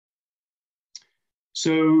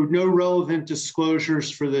So no relevant disclosures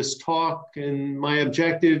for this talk, and my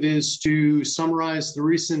objective is to summarize the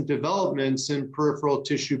recent developments in peripheral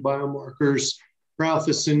tissue biomarkers for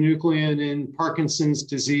alpha-synuclein in Parkinson's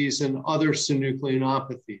disease and other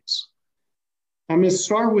synucleinopathies. I'm going to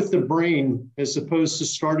start with the brain as opposed to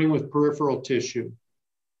starting with peripheral tissue.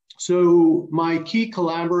 So my key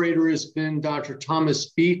collaborator has been Dr. Thomas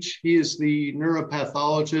Beach. He is the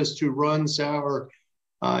neuropathologist who runs our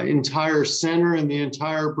entire center and the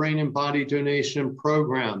entire brain and body donation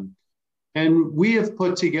program. And we have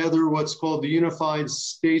put together what's called the Unified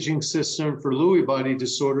Staging System for Lewy body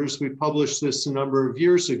disorders. We published this a number of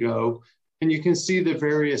years ago, and you can see the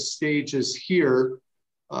various stages here.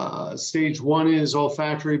 Stage 1 is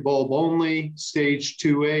olfactory bulb only, stage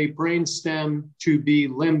 2A, brainstem, 2B,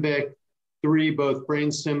 limbic, 3, both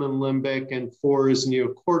brainstem and limbic, and 4 is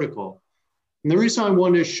neocortical. And the reason I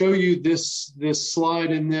want to show you this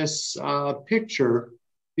slide in this picture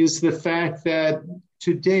is the fact that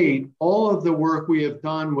to date, all of the work we have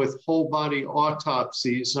done with whole body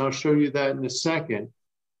autopsies, and I'll show you that in a second,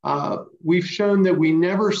 we've shown that we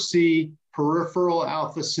never see peripheral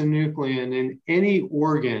alpha-synuclein in any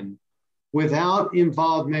organ without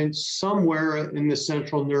involvement somewhere in the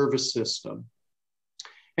central nervous system.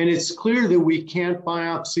 And it's clear that we can't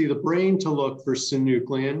biopsy the brain to look for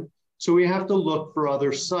synuclein, so we have to look for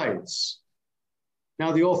other sites.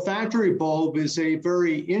 Now, the olfactory bulb is a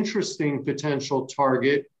very interesting potential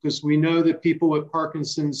target because we know that people with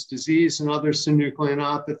Parkinson's disease and other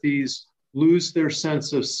synucleinopathies lose their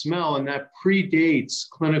sense of smell, and that predates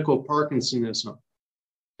clinical Parkinsonism.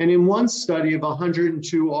 And in one study of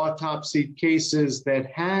 102 autopsied cases that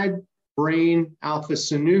had brain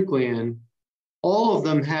alpha-synuclein, all of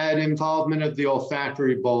them had involvement of the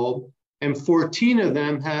olfactory bulb, and 14 of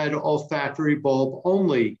them had olfactory bulb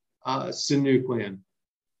only synuclein.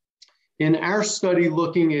 In our study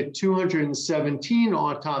looking at 217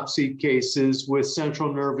 autopsied cases with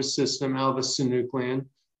central nervous system alpha-synuclein,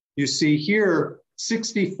 you see here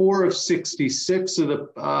 64 of 66 of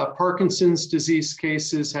the Parkinson's disease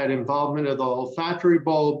cases had involvement of the olfactory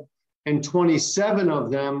bulb, and 27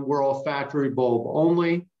 of them were olfactory bulb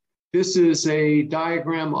only. This is a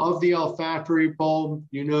diagram of the olfactory bulb.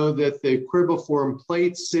 You know that the cribriform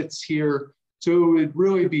plate sits here, so it would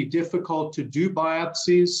really be difficult to do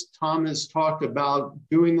biopsies. Tom has talked about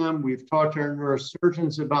doing them. We've talked to our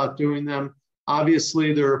neurosurgeons about doing them.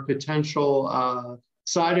 Obviously, there are potential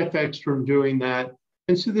side effects from doing that.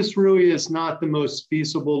 And so this really is not the most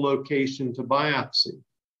feasible location to biopsy.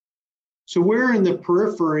 So where in the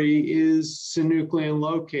periphery is synuclein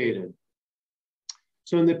located?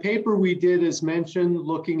 So in the paper we did, as mentioned,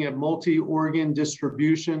 looking at multi-organ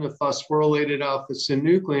distribution of phosphorylated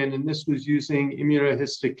alpha-synuclein, and this was using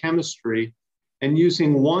immunohistochemistry, and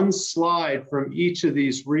using one slide from each of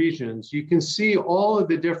these regions, you can see all of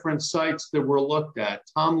the different sites that were looked at.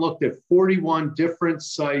 Tom looked at 41 different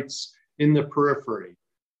sites in the periphery.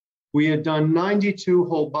 We had done 92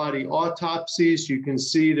 whole body autopsies. You can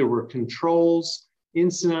see there were controls,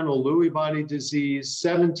 incidental Lewy body disease,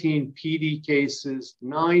 17 PD cases,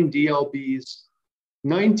 9 DLBs,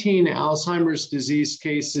 19 Alzheimer's disease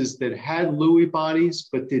cases that had Lewy bodies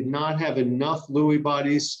but did not have enough Lewy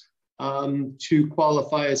bodies to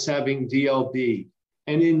qualify as having DLB.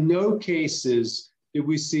 And in no cases did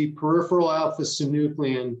we see peripheral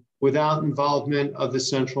alpha-synuclein without involvement of the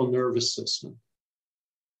central nervous system.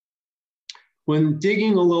 When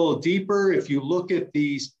digging a little deeper, if you look at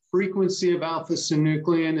the frequency of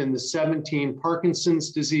alpha-synuclein in the 17 Parkinson's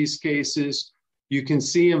disease cases, you can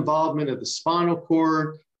see involvement of the spinal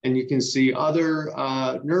cord, and you can see other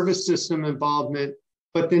nervous system involvement.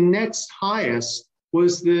 But the next highest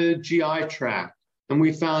was the GI tract, and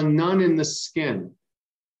we found none in the skin.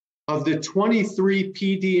 Of the 23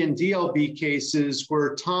 PD and DLB cases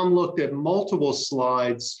where Tom looked at multiple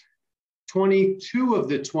slides, 22 of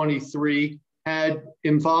the 23 had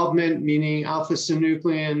involvement, meaning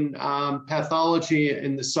alpha-synuclein pathology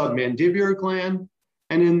in the submandibular gland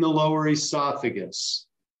and in the lower esophagus.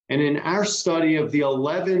 And in our study of the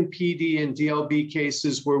 11 PD and DLB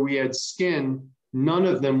cases where we had skin, none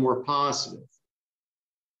of them were positive.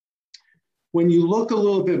 When you look a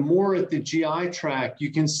little bit more at the GI tract,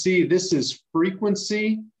 you can see this is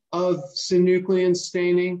frequency of synuclein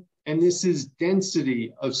staining, and this is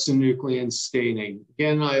density of synuclein staining.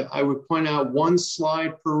 Again, I would point out one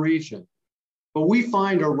slide per region. But we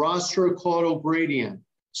find a rostrocaudal gradient,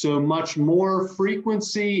 so much more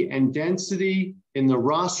frequency and density in the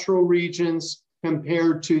rostral regions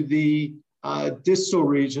compared to the distal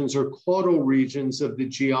regions or caudal regions of the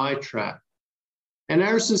GI tract. And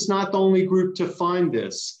ours is not the only group to find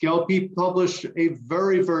this. Gelpi published a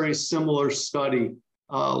very, very similar study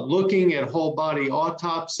looking at whole body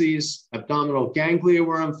autopsies. Abdominal ganglia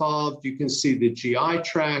were involved. You can see the GI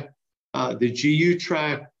tract, the GU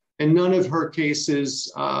tract, and none of her cases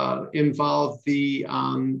involved the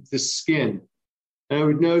skin. And I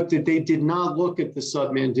would note that they did not look at the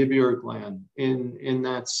submandibular gland in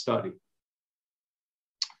that study.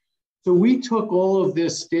 So we took all of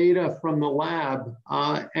this data from the lab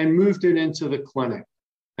and moved it into the clinic.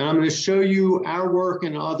 And I'm going to show you our work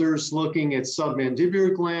and others looking at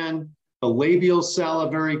submandibular gland, the labial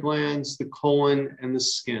salivary glands, the colon, and the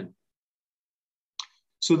skin.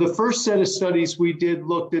 So the first set of studies we did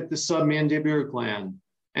looked at the submandibular gland.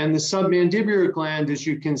 And the submandibular gland, as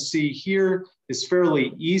you can see here, is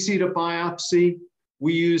fairly easy to biopsy.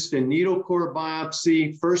 We used a needle core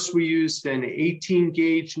biopsy. First, we used an 18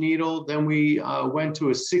 gauge needle. Then we went to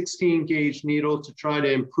a 16 gauge needle to try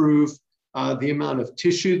to improve the amount of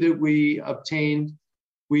tissue that we obtained.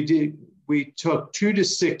 We took 2 to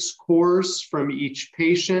 6 cores from each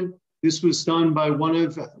patient. This was done by one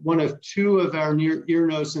of 2 of our ear,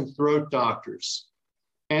 nose, and throat doctors.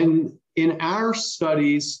 And in our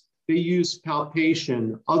studies, they used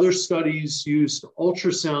palpation. Other studies used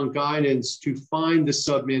ultrasound guidance to find the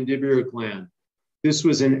submandibular gland. This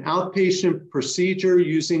was an outpatient procedure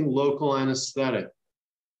using local anesthetic.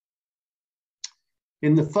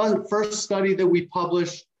 In the first study that we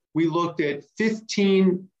published, we looked at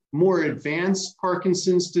 15 more advanced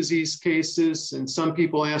Parkinson's disease cases. And some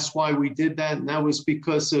people asked why we did that, and that was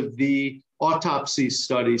because of the autopsy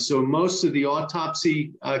study. So most of the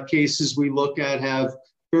autopsy cases we look at have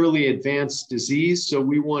fairly advanced disease. So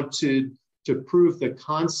we want to prove the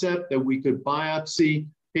concept that we could biopsy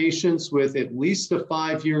patients with at least a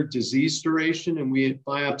 5-year disease duration, and we had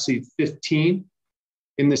biopsied 15.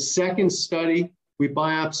 In the second study, we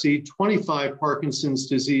biopsied 25 Parkinson's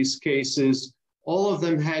disease cases. All of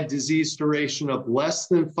them had disease duration of less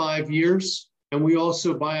than 5 years, and we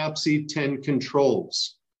also biopsied 10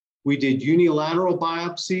 controls. We did unilateral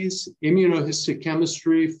biopsies,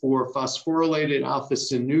 immunohistochemistry for phosphorylated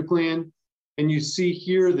alpha-synuclein, and you see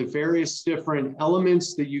here the various different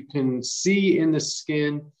elements that you can see in the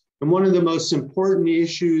skin. And one of the most important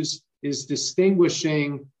issues is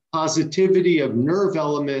distinguishing positivity of nerve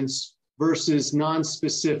elements versus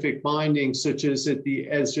non-specific bindings, such as at the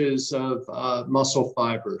edges of muscle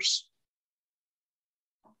fibers.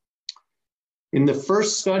 In the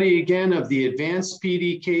first study, again, of the advanced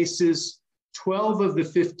PD cases, 12 of the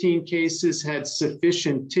 15 cases had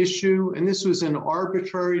sufficient tissue, and this was an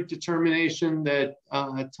arbitrary determination that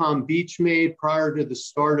Tom Beach made prior to the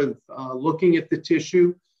start of looking at the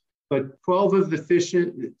tissue. But 12 of the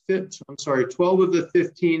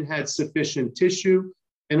 15 had sufficient tissue,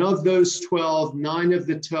 and of those 12, 9 of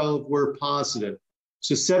the 12 were positive.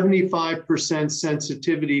 So 75%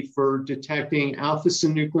 sensitivity for detecting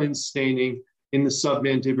alpha-synuclein staining in the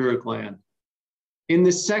submandibular gland. In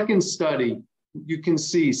the second study, you can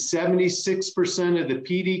see 76% of the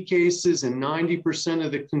PD cases and 90%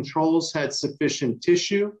 of the controls had sufficient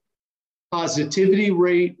tissue. Positivity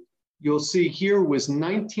rate, you'll see here, was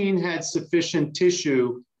 19 had sufficient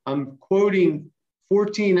tissue. I'm quoting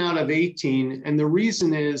 14 out of 18, and the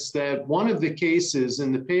reason is that one of the cases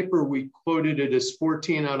in the paper, we quoted it as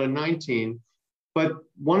 14 out of 19, but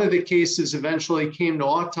one of the cases eventually came to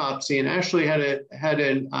autopsy and actually had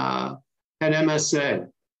MSA.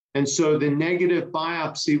 And so the negative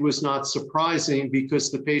biopsy was not surprising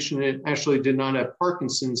because the patient actually did not have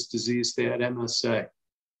Parkinson's disease, they had MSA.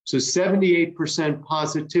 So 78%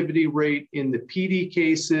 positivity rate in the PD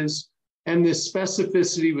cases, and the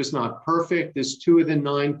specificity was not perfect, as 2 of the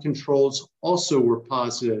 9 controls also were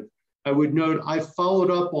positive. I would note I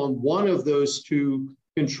followed up on one of those 2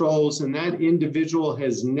 controls, and that individual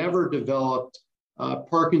has never developed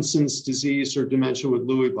Parkinson's disease or dementia with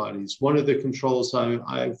Lewy bodies. One of the controls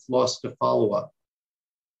I've lost to follow-up.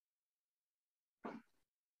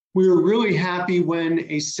 We were really happy when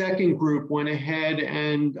a second group went ahead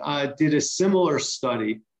and did a similar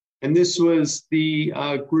study. And this was the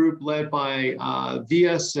group led by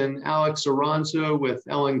Vias and Alex Aranzo with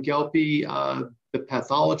Ellen Gelpi, the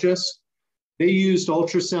pathologist. They used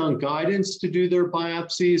ultrasound guidance to do their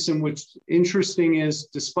biopsies, and what's interesting is,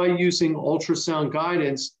 despite using ultrasound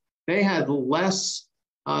guidance, they had less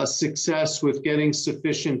success with getting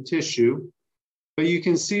sufficient tissue. But you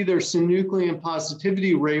can see their synuclein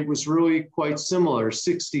positivity rate was really quite similar,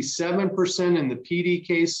 67% in the PD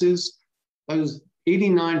cases,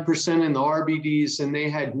 89% in the RBDs, and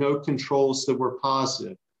they had no controls that were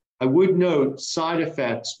positive. I would note side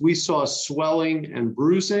effects. We saw swelling and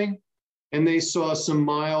bruising. and they saw some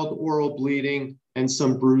mild oral bleeding and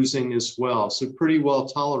some bruising as well, so pretty well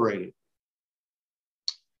tolerated.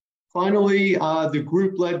 Finally, the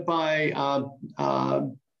group led by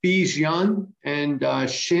Bijian and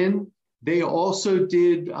Shin, they also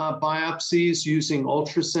did biopsies using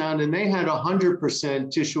ultrasound, and they had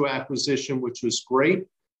 100% tissue acquisition, which was great.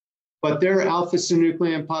 But their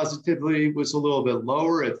alpha-synuclein positivity was a little bit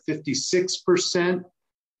lower at 56%,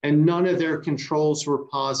 and none of their controls were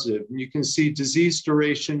positive. And you can see disease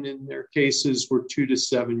duration in their cases were 2 to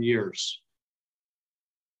 7 years.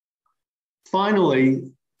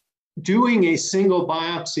 Finally, doing a single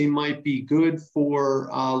biopsy might be good for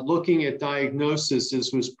looking at diagnosis,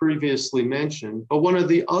 as was previously mentioned. But one of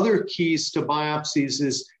the other keys to biopsies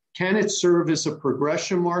is, can it serve as a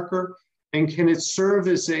progression marker? And can it serve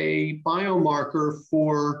as a biomarker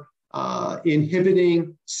for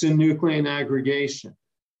inhibiting synuclein aggregation?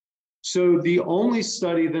 So the only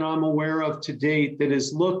study that I'm aware of to date that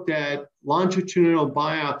has looked at longitudinal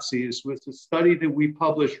biopsies was a study that we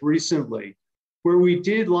published recently, where we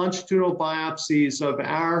did longitudinal biopsies of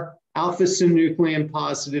our alpha-synuclein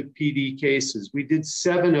positive PD cases. We did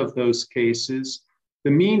 7 of those cases. The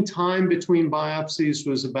mean time between biopsies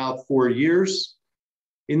was about 4 years.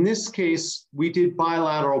 In this case, we did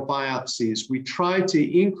bilateral biopsies. We tried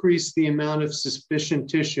to increase the amount of sufficient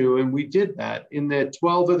tissue, and we did that in that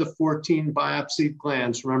 12 of the 14 biopsied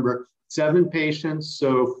glands. Remember, 7 patients,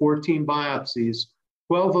 so 14 biopsies,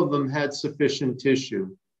 12 of them had sufficient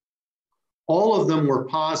tissue. All of them were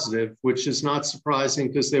positive, which is not surprising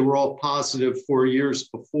because they were all positive 4 years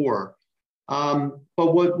before.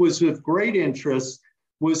 But what was of great interest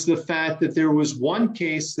was the fact that there was one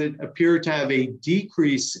case that appeared to have a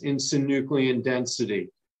decrease in synuclein density.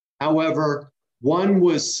 However, one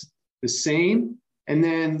was the same, and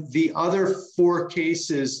then the other 4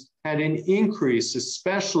 cases had an increase,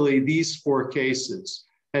 especially these 4 cases,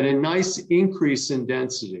 had a nice increase in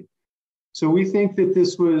density. So we think that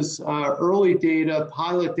this was early data,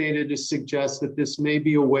 pilot data, to suggest that this may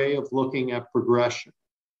be a way of looking at progression.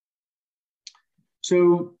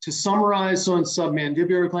 So to summarize on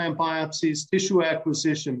submandibular gland biopsies, tissue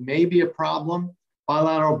acquisition may be a problem.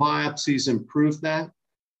 Bilateral biopsies improve that.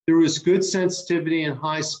 There was good sensitivity and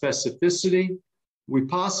high specificity. We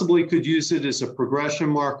possibly could use it as a progression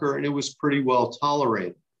marker, and it was pretty well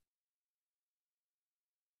tolerated.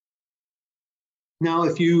 Now,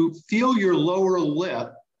 if you feel your lower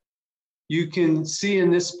lip, you can see in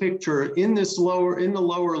this picture, in the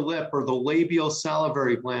lower lip are the labial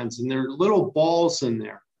salivary glands, and there are little balls in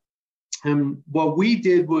there. And what we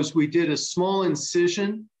did was we did a small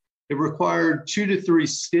incision. It required 2 to 3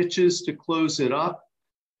 stitches to close it up.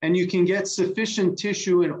 And you can get sufficient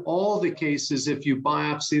tissue in all the cases if you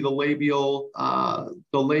biopsy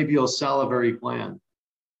the labial salivary gland.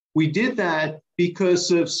 We did that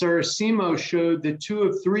because of Saracimo showed that 2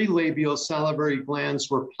 of 3 labial salivary glands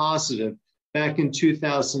were positive back in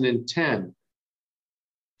 2010.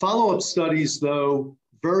 Follow-up studies, though,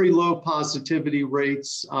 very low positivity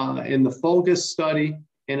rates in the Fulgus study.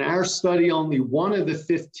 In our study, only 1 of the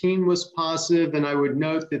 15 was positive, and I would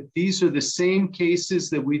note that these are the same cases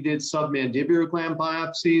that we did submandibular gland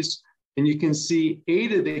biopsies, and you can see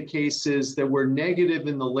 8 of the cases that were negative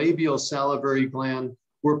in the labial salivary gland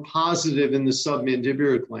were positive in the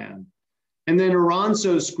submandibular gland. And then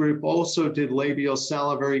Aranzo's group also did labial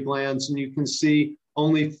salivary glands, and you can see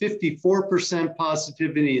only 54%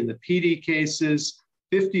 positivity in the PD cases,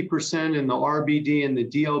 50% in the RBD and the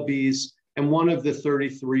DLBs, and 1 of the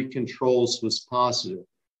 33 controls was positive.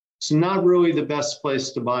 So not really the best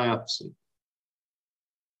place to biopsy.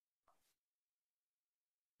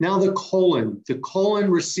 Now the colon. The colon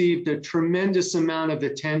received a tremendous amount of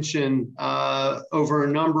attention over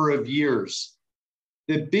a number of years.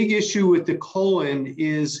 The big issue with the colon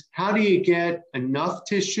is, how do you get enough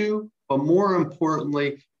tissue, but more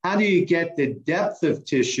importantly, how do you get the depth of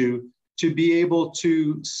tissue to be able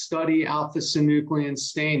to study alpha-synuclein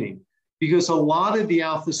staining? Because a lot of the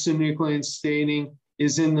alpha-synuclein staining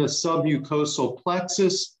is in the submucosal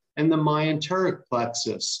plexus and the myenteric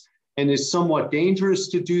plexus, and is somewhat dangerous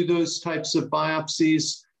to do those types of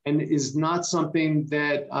biopsies and is not something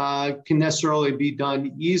that can necessarily be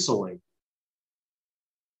done easily.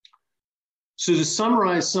 So to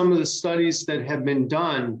summarize some of the studies that have been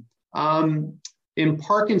done, in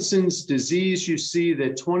Parkinson's disease, you see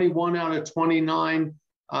that 21 out of 29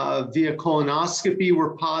 via colonoscopy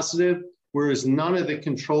were positive, whereas none of the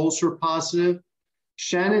controls were positive.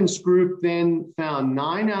 Shannon's group then found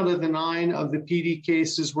 9 out of the 9 of the PD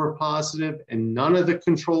cases were positive, and none of the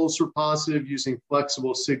controls were positive using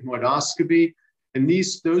flexible sigmoidoscopy. And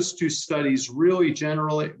those two studies really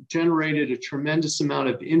generated a tremendous amount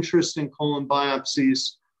of interest in colon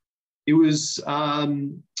biopsies. It was a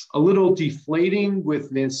little deflating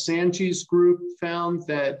with Sanji's group found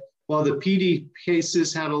that while the PD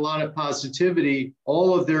cases had a lot of positivity,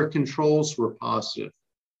 all of their controls were positive.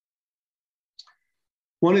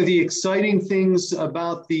 One of the exciting things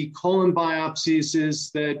about the colon biopsies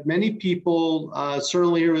is that many people,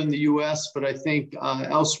 certainly here in the US, but I think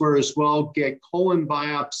elsewhere as well, get colon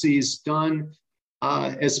biopsies done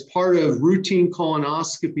as part of routine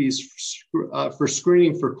colonoscopies for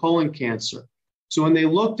screening for colon cancer. So when they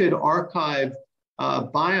looked at archive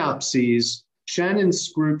biopsies, Shannon's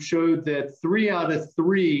group showed that 3 out of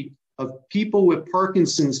 3 of people with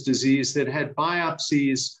Parkinson's disease that had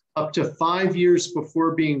biopsies up to 5 years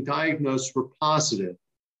before being diagnosed were positive.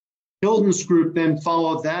 Hilton's group then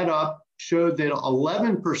followed that up, showed that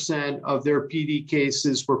 11% of their PD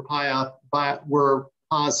cases were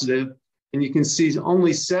positive, and you can see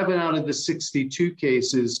only 7 out of the 62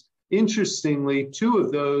 cases. Interestingly, 2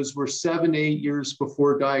 of those were 7 to 8 years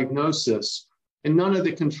before diagnosis, and none of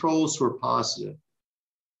the controls were positive.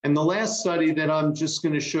 And the last study that I'm just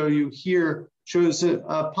going to show you here shows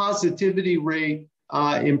a positivity rate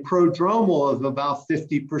in prodromal of about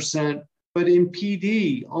 50%, but in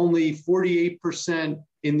PD, only 48%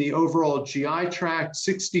 in the overall GI tract,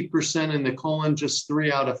 60% in the colon, just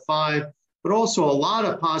 3 out of 5, but also a lot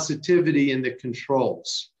of positivity in the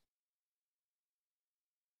controls.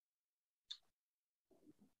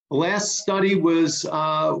 The last study was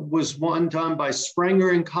one done by Sprenger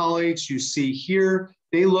and colleagues. You see here,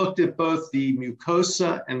 they looked at both the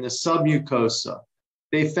mucosa and the submucosa.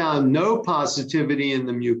 They found no positivity in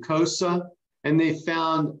the mucosa, and they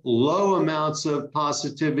found low amounts of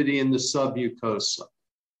positivity in the submucosa.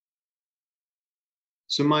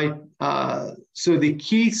 So the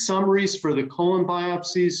key summaries for the colon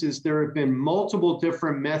biopsies is there have been multiple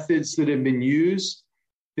different methods that have been used.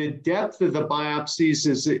 The depth of the biopsies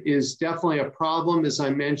is definitely a problem, as I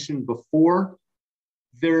mentioned before.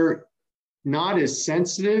 They're not as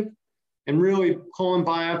sensitive, and really colon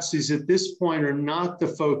biopsies at this point are not the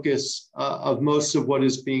focus of most of what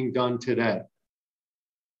is being done today.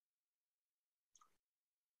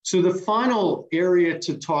 So the final area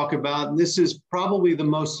to talk about, and this is probably the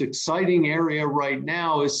most exciting area right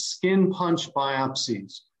now, is skin punch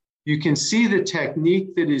biopsies. You can see the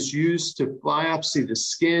technique that is used to biopsy the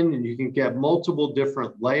skin, and you can get multiple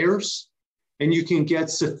different layers, and you can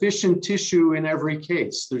get sufficient tissue in every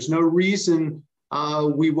case. There's no reason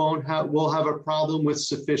we'll have a problem with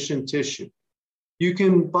sufficient tissue. You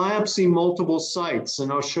can biopsy multiple sites,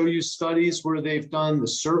 and I'll show you studies where they've done the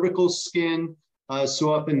cervical skin,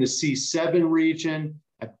 so up in the C7 region,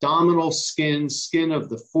 abdominal skin, skin of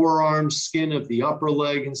the forearm, skin of the upper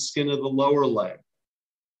leg, and skin of the lower leg.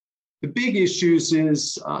 The big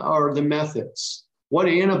issues are the methods. What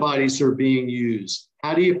antibodies are being used?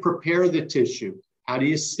 How do you prepare the tissue? How do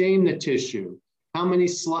you stain the tissue? How many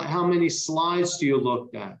slides do you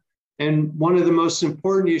look at? And one of the most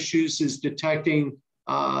important issues is detecting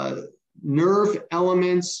nerve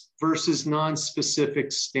elements versus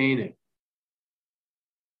non-specific staining.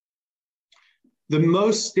 The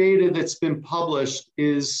most data that's been published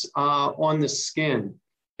is on the skin.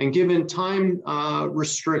 And given time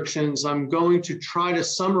restrictions, I'm going to try to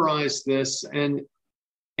summarize this, and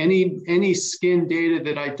any skin data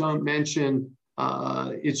that I don't mention,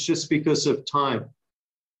 it's just because of time.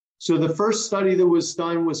 So the first study that was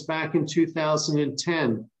done was back in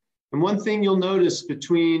 2010. And one thing you'll notice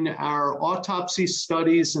between our autopsy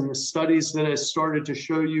studies and the studies that I started to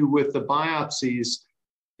show you with the biopsies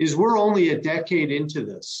is we're only a decade into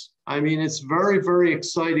this. I mean, it's very, very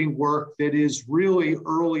exciting work that is really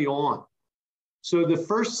early on. So the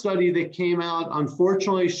first study that came out,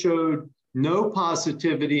 unfortunately, showed no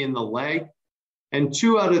positivity in the leg, and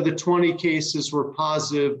 2 out of the 20 cases were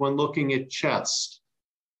positive when looking at chest.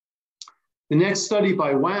 The next study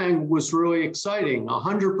by Wang was really exciting.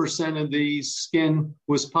 100% of the skin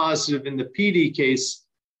was positive in the PD case,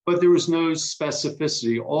 but there was no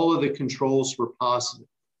specificity. All of the controls were positive.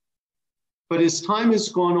 But as time has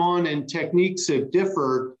gone on and techniques have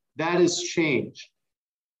differed, that has changed.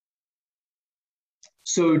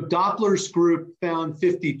 So Doppler's group found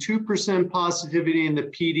 52% positivity in the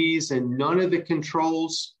PDs and none of the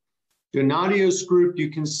controls. Donadio's group, you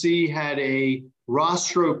can see, had a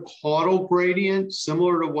rostrocaudal gradient,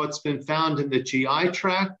 similar to what's been found in the GI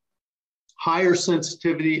tract, higher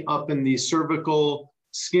sensitivity up in the cervical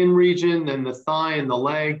skin region than the thigh and the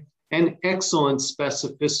leg, and excellent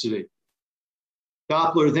specificity.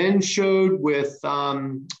 Doppler then showed with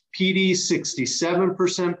PD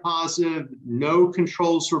 67% positive, no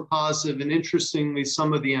controls were positive, and interestingly,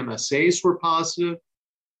 some of the MSAs were positive.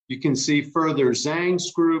 You can see further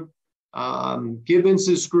Zhang's group,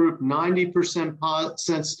 Gibbons's group, 90%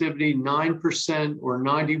 sensitivity, 9% or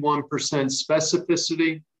 91%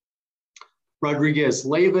 specificity.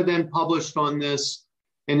 Rodriguez-Leyva then published on this.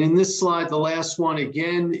 And in this slide, the last one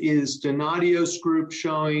again is Donadio's group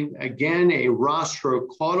showing again a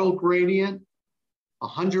rostrocaudal gradient.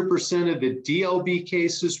 100% of the DLB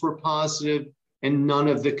cases were positive and none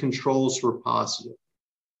of the controls were positive.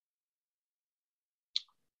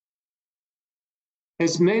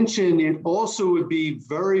 As mentioned, it also would be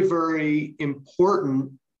very, very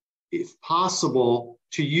important, if possible,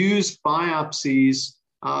 to use biopsies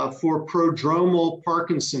for prodromal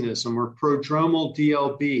Parkinsonism or prodromal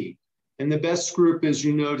DLB. And the best group, as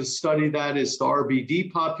you know, to study that is the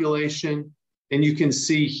RBD population. And you can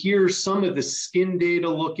see here some of the skin data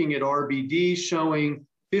looking at RBD showing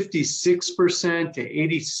 56% to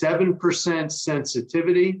 87%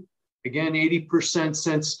 sensitivity. Again, 80%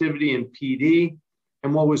 sensitivity in PD.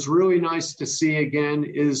 And what was really nice to see again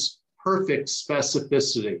is perfect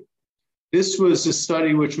specificity. This was a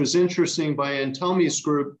study which was interesting by Antelmi's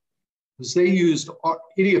group, because they used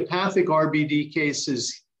idiopathic RBD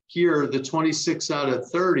cases here, the 26 out of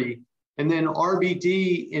 30, and then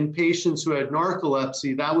RBD in patients who had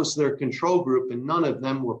narcolepsy, that was their control group, and none of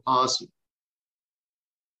them were positive.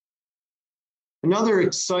 Another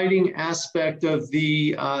exciting aspect of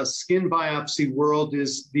the skin biopsy world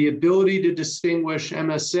is the ability to distinguish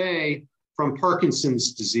MSA from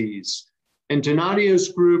Parkinson's disease. And Donadio's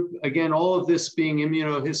group, again, all of this being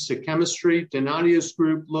immunohistochemistry, Donadio's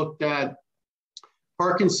group looked at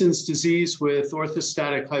Parkinson's disease with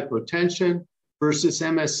orthostatic hypotension versus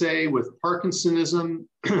MSA with Parkinsonism.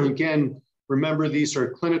 Again, remember these are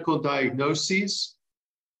clinical diagnoses.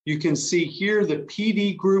 You can see here the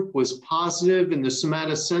PD group was positive in the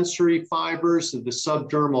somatosensory fibers of the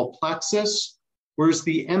subdermal plexus, whereas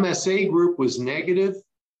the MSA group was negative.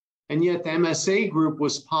 And yet the MSA group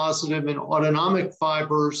was positive in autonomic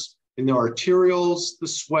fibers in the arterioles, the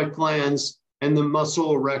sweat glands, and the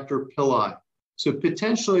muscle erector pili. So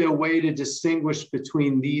potentially a way to distinguish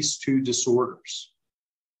between these two disorders.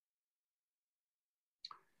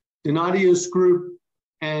 Donadio's group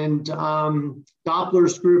and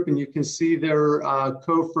Doppler's group, and you can see their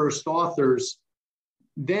co-first authors,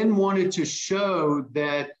 then wanted to show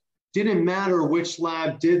that didn't matter which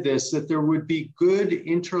lab did this, that there would be good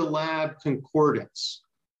interlab concordance.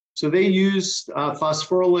 So they used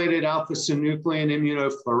phosphorylated alpha-synuclein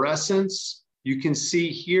immunofluorescence. You can see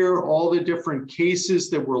here all the different cases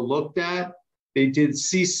that were looked at. They did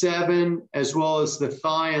C7 as well as the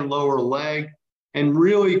thigh and lower leg, and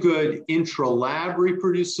really good intralab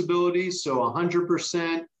reproducibility. So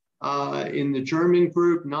 100% in the German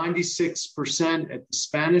group, 96% at the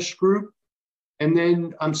Spanish group. And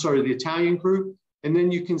then, I'm sorry, the Italian group. And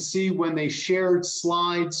then you can see when they shared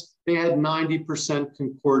slides, they had 90%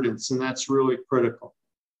 concordance, and that's really critical.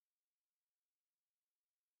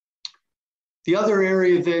 The other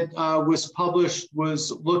area that was published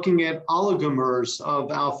was looking at oligomers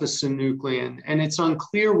of alpha-synuclein, and it's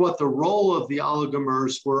unclear what the role of the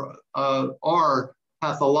oligomers are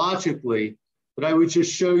pathologically, but I would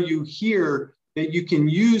just show you here that you can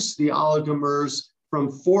use the oligomers from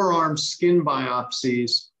forearm skin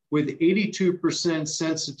biopsies with 82%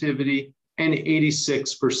 sensitivity and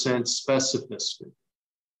 86% specificity.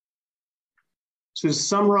 So to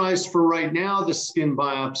summarize for right now, the skin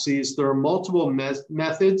biopsies, there are multiple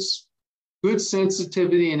methods, good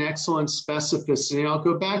sensitivity and excellent specificity. I'll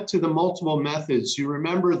go back to the multiple methods. You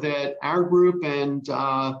remember that our group and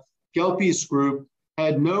Gelpi's group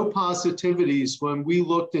had no positivities when we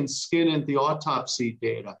looked in skin and the autopsy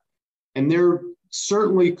data. And there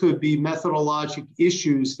certainly could be methodologic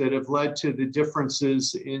issues that have led to the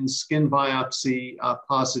differences in skin biopsy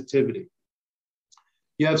positivity.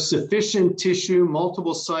 You have sufficient tissue,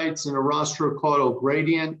 multiple sites, and a rostrocaudal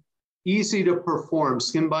gradient, easy to perform.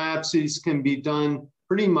 Skin biopsies can be done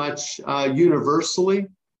pretty much universally.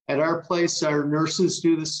 At our place, our nurses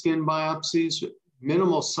do the skin biopsies,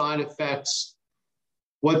 minimal side effects.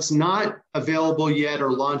 What's not available yet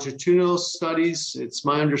are longitudinal studies. It's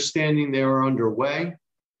my understanding they are underway,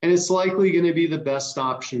 and it's likely going to be the best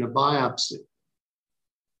option, a biopsy.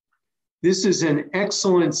 This is an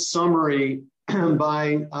excellent summary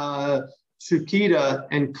by Tsukida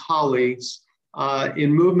and colleagues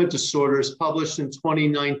in Movement Disorders, published in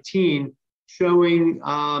 2019, showing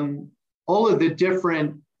all of the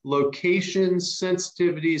different locations,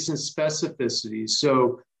 sensitivities, and specificities.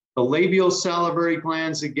 So The labial salivary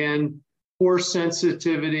glands, again, poor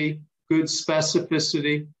sensitivity, good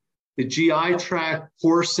specificity. The GI tract,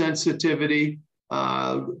 poor sensitivity,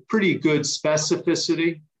 pretty good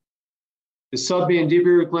specificity. The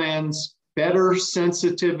submandibular glands, better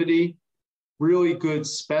sensitivity, really good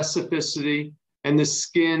specificity. And the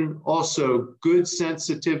skin, also good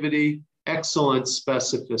sensitivity, excellent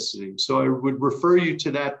specificity. So I would refer you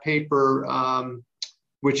to that paper,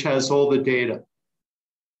 which has all the data.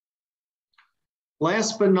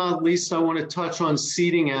 Last but not least, I want to touch on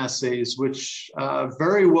seeding assays, which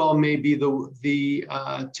very well may be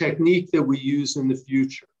the technique that we use in the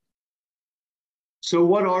future. So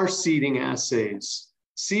what are seeding assays?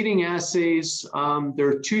 Seeding assays, there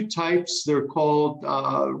are two types. They're called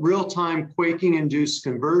real-time quaking-induced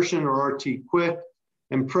conversion, or RT-QuIC,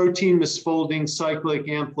 and protein misfolding cyclic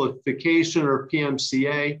amplification, or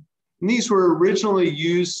PMCA. And these were originally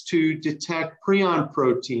used to detect prion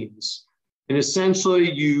proteins. And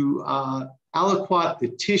essentially, you aliquot the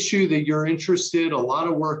tissue that you're interested in. A lot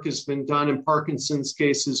of work has been done in Parkinson's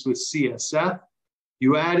cases with CSF.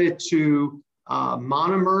 You add it to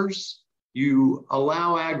monomers. You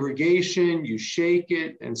allow aggregation, you shake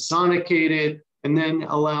it and sonicate it, and then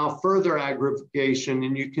allow further aggregation.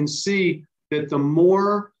 And you can see that the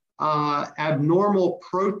more abnormal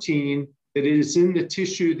protein that is in the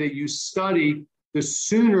tissue that you study, the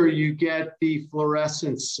sooner you get the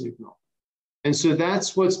fluorescence signal. And so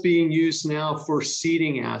that's what's being used now for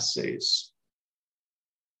seeding assays.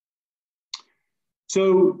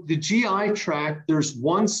 So the GI tract, there's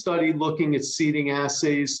one study looking at seeding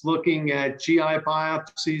assays, looking at GI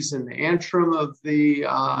biopsies in the antrum of the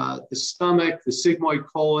stomach, the sigmoid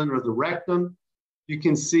colon, or the rectum. You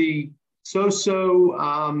can see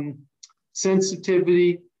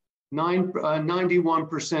sensitivity, 91%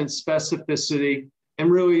 specificity, and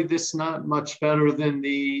really this is not much better than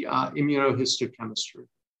the immunohistochemistry.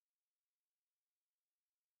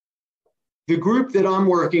 The group that I'm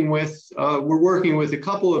working with, we're working with a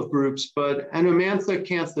couple of groups, but Anumantha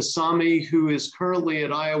Kanthasamy, who is currently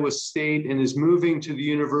at Iowa State and is moving to the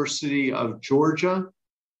University of Georgia,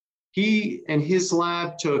 he and his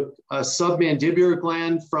lab took a submandibular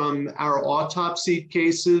gland from our autopsy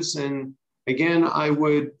cases. And again, I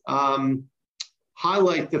would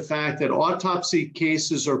highlight the fact that autopsy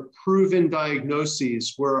cases are proven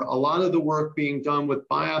diagnoses, where a lot of the work being done with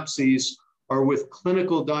biopsies are with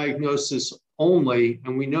clinical diagnosis only,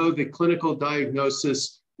 and we know that clinical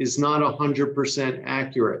diagnosis is not 100%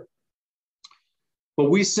 accurate. But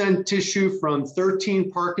we sent tissue from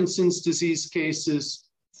 13 Parkinson's disease cases,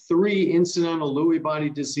 3 incidental Lewy body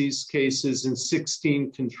disease cases, and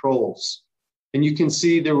 16 controls. And you can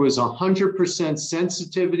see there was 100%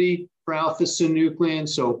 sensitivity for alpha-synuclein,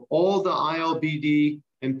 so all the ILBD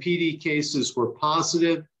and PD cases were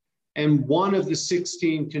positive, and one of the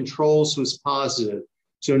 16 controls was positive,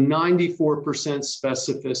 so 94%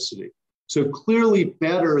 specificity. So clearly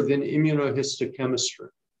better than immunohistochemistry.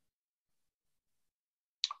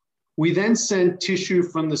 We then sent tissue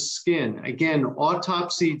from the skin. Again,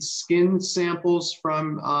 autopsied skin samples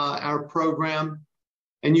from our program.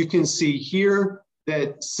 And you can see here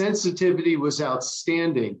that sensitivity was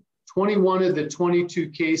outstanding. 21 of the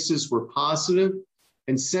 22 cases were positive,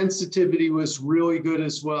 and sensitivity was really good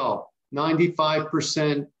as well,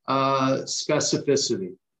 95%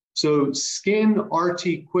 specificity. So skin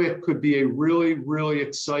RT-QuIC could be a really, really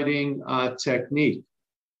exciting technique.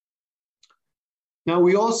 Now,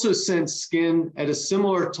 we also sent skin at a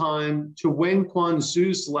similar time to Wen-Quan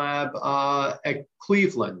Zhu's lab at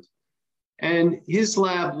Cleveland. And his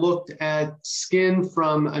lab looked at skin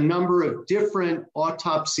from a number of different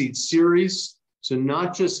autopsied series, so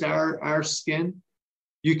not just our skin.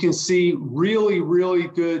 You can see really, really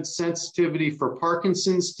good sensitivity for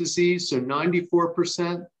Parkinson's disease, so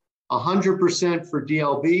 94%, 100% for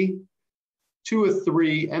DLB, 2 of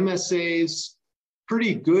 3 MSAs,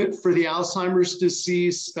 pretty good for the Alzheimer's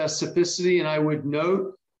disease specificity. And I would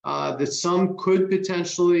note that some could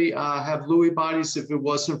potentially have Lewy bodies if it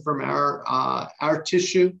wasn't from our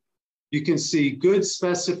tissue. You can see good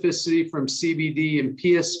specificity from CBD and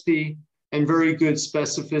PSP, and very good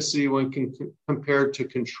specificity when compared to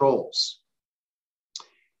controls.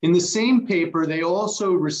 In the same paper, they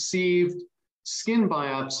also received skin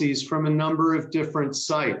biopsies from a number of different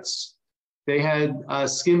sites. They had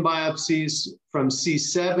skin biopsies from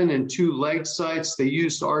C7 and 2 leg sites. They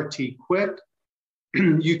used RT-QuIC.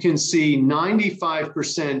 You can see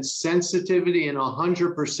 95% sensitivity and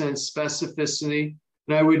 100% specificity.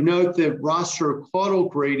 And I would note that rostrocaudal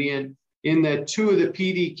gradient in that 2 of the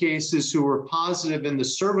PD cases who were positive in the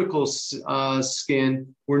cervical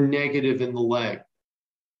skin were negative in the leg.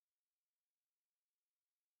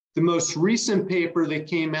 The most recent paper that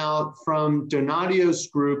came out from Donatio's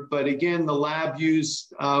group, but again, the lab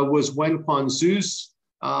used was Wenquan Zhu's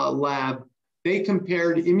lab. They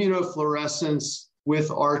compared immunofluorescence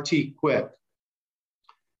with RT-QuIC.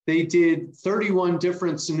 They did 31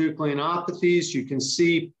 different synucleinopathies. You can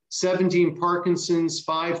see 17 Parkinson's,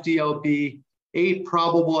 5 DLB, 8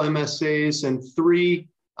 probable MSAs, and 3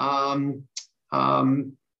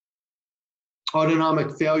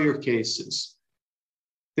 autonomic failure cases.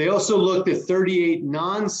 They also looked at 38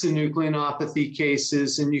 non-synucleinopathy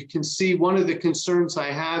cases, and you can see one of the concerns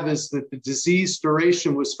I have is that the disease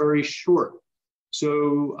duration was very short.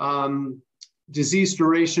 So disease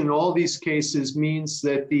duration in all these cases means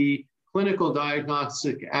that the clinical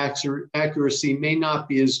diagnostic accuracy may not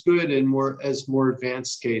be as good in more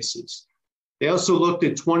advanced cases. They also looked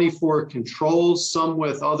at 24 controls, some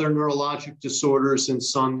with other neurologic disorders and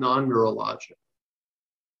some non-neurologic.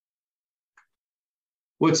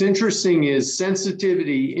 What's interesting is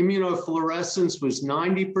sensitivity. Immunofluorescence was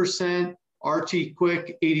 90%,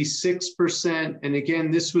 RT-QuIC 86%, and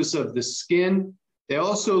again, this was of the skin. They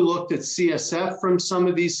also looked at CSF from some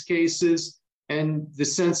of these cases, and the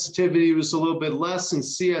sensitivity was a little bit less in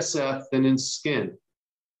CSF than in skin.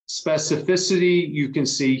 Specificity, you can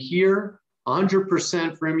see here,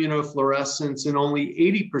 100% for immunofluorescence and only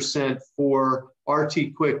 80% for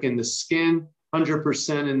RT-QuIC in the skin,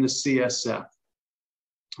 100% in the CSF.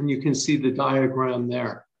 And you can see the diagram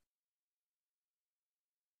there.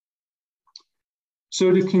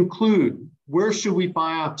 So to conclude, where should we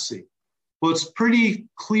biopsy? Well, it's pretty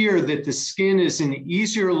clear that the skin is an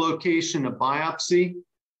easier location to biopsy.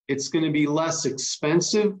 It's going to be less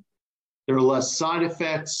expensive. There are less side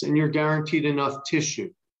effects, and you're guaranteed enough tissue.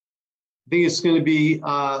 I think it's going to be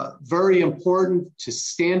very important to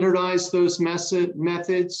standardize those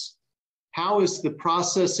methods. How is the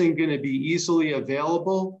processing going to be easily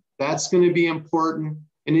available? That's going to be important,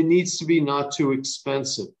 and it needs to be not too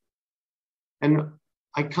expensive. And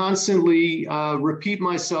I constantly repeat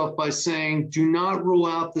myself by saying, do not rule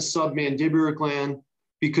out the submandibular gland,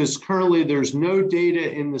 because currently there's no data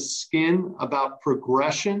in the skin about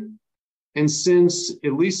progression. And since,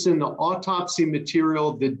 at least in the autopsy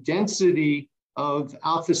material, the density of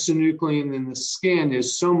alpha-synuclein in the skin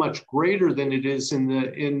is so much greater than it is the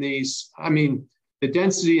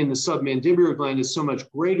density in the submandibular gland is so much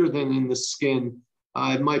greater than in the skin,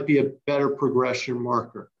 it might be a better progression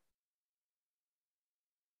marker.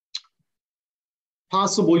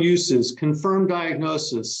 Possible uses, confirmed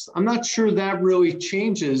diagnosis. I'm not sure that really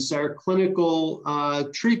changes our clinical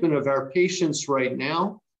treatment of our patients right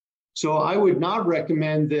now. So I would not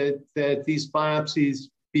recommend that these biopsies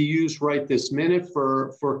be used right this minute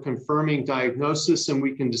for confirming diagnosis, and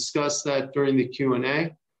we can discuss that during the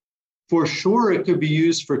Q&A. For sure, it could be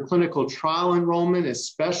used for clinical trial enrollment,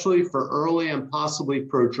 especially for early and possibly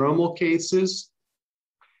prodromal cases,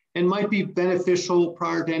 and might be beneficial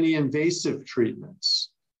prior to any invasive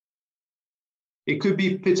treatments. It could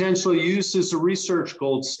be potentially used as a research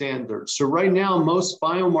gold standard. So right now, most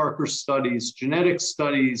biomarker studies, genetic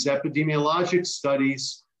studies, epidemiologic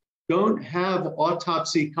studies don't have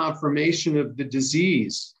autopsy confirmation of the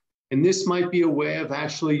disease. And this might be a way of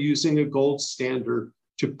actually using a gold standard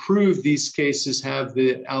to prove these cases have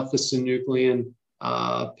the alpha-synuclein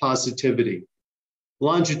positivity.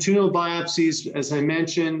 Longitudinal biopsies, as I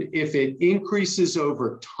mentioned, if it increases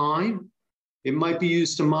over time, it might be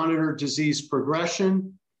used to monitor disease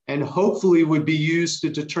progression and hopefully would be used to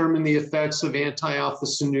determine the effects of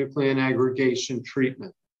anti-alpha-synuclein aggregation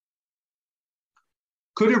treatment.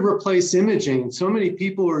 Could it replace imaging? So many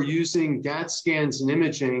people are using DAT scans and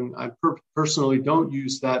imaging. I personally don't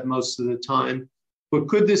use that most of the time. But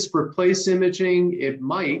could this replace imaging? It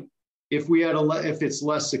might. If it's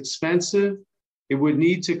less expensive, it would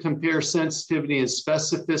need to compare sensitivity and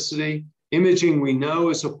specificity. Imaging, we know,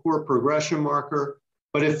 is a poor progression marker.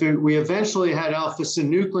 But if we eventually had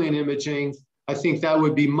alpha-synuclein imaging, I think that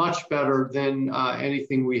would be much better than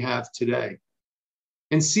anything we have today.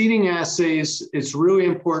 And seeding assays, it's really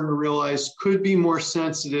important to realize, could be more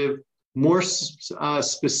sensitive, more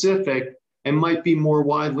specific, and might be more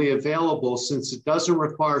widely available, since it doesn't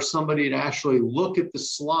require somebody to actually look at the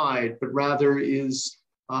slide, but rather is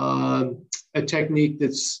a technique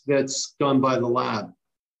that's done by the lab.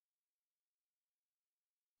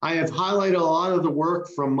 I have highlighted a lot of the work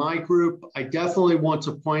from my group. I definitely want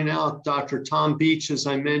to point out Dr. Tom Beach, as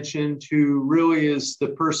I mentioned, who really is the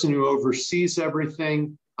person who oversees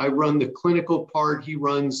everything. I run the clinical part. He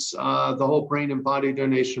runs the whole brain and body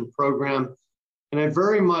donation program. And I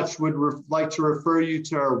very much would like to refer you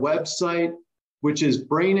to our website, which is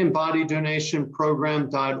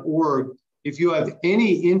brainandbodydonationprogram.org. If you have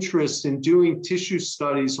any interest in doing tissue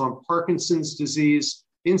studies on Parkinson's disease,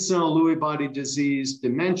 incidental Lewy body disease,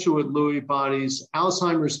 dementia with Lewy bodies,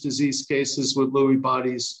 Alzheimer's disease cases with Lewy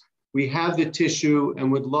bodies, we have the tissue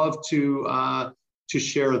and would love to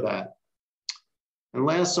share that. And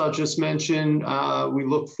last, I'll just mention, we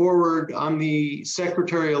look forward. I'm the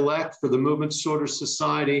secretary-elect for the Movement Disorder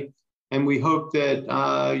Society, and we hope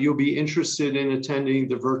that you'll be interested in attending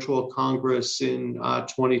the virtual Congress in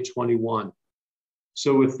 2021.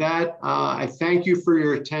 So with that, I thank you for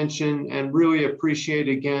your attention and really appreciate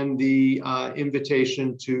again the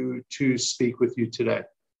invitation to speak with you today.